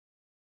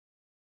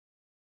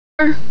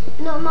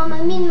No, Mom,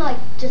 I mean like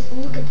just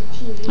look at the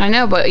TV. I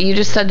know, but you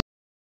just said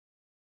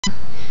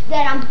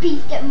that I'm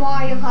beast at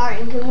Mario Kart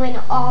and can win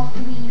all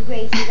 3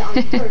 races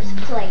on first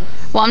place.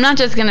 Well, I'm not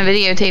just going to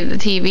videotape the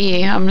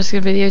TV. I'm just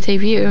going to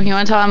videotape you. You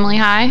want to tell Emily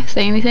hi?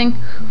 Say anything?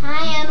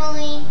 Hi,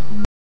 Emily.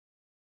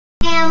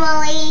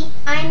 Emily,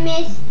 I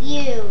miss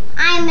you.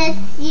 I miss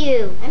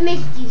you. I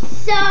missed you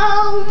so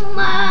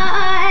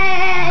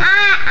much.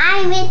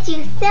 I miss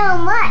you so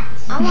much.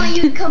 I want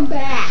you to come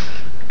back.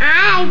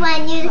 I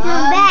want you to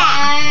come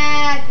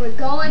back. We're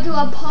going to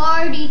a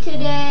party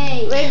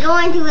today. We're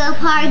going to a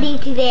party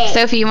today.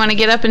 Sophie, you want to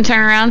get up and turn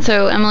around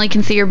so Emily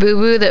can see your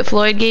boo-boo that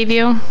Floyd gave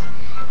you?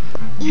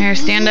 Here,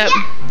 stand up.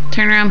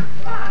 Turn around.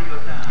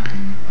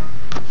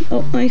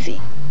 Oh, let me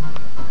see.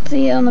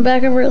 See on the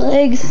back of her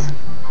legs.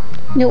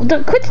 No,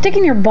 don't quit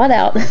sticking your butt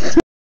out.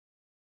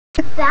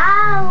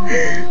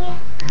 Sorry.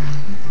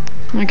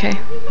 Okay.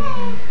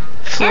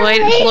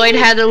 Floyd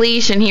had the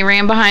leash and he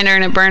ran behind her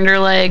and it burned her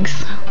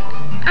legs.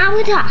 I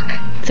will talk.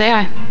 Say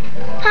hi.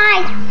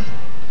 Hi.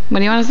 What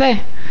do you want to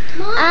say?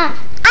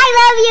 I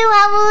love you,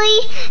 Emily.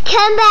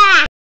 Come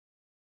back.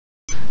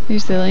 You're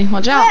silly.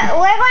 Watch out.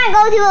 We're going to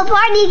go to a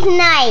party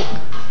tonight.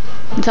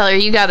 Tell her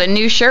you got a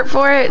new shirt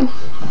for it.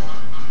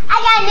 I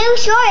got a new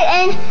shirt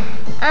and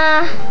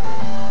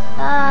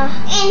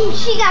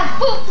she got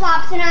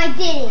flip-flops and I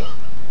didn't.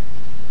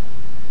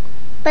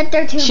 But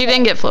they're too big. She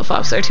didn't get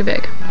flip-flops. They're too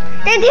big.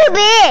 They're too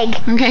big.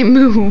 Okay,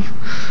 move.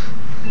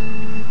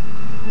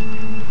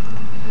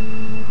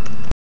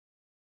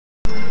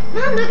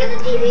 Mom, look at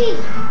the TV.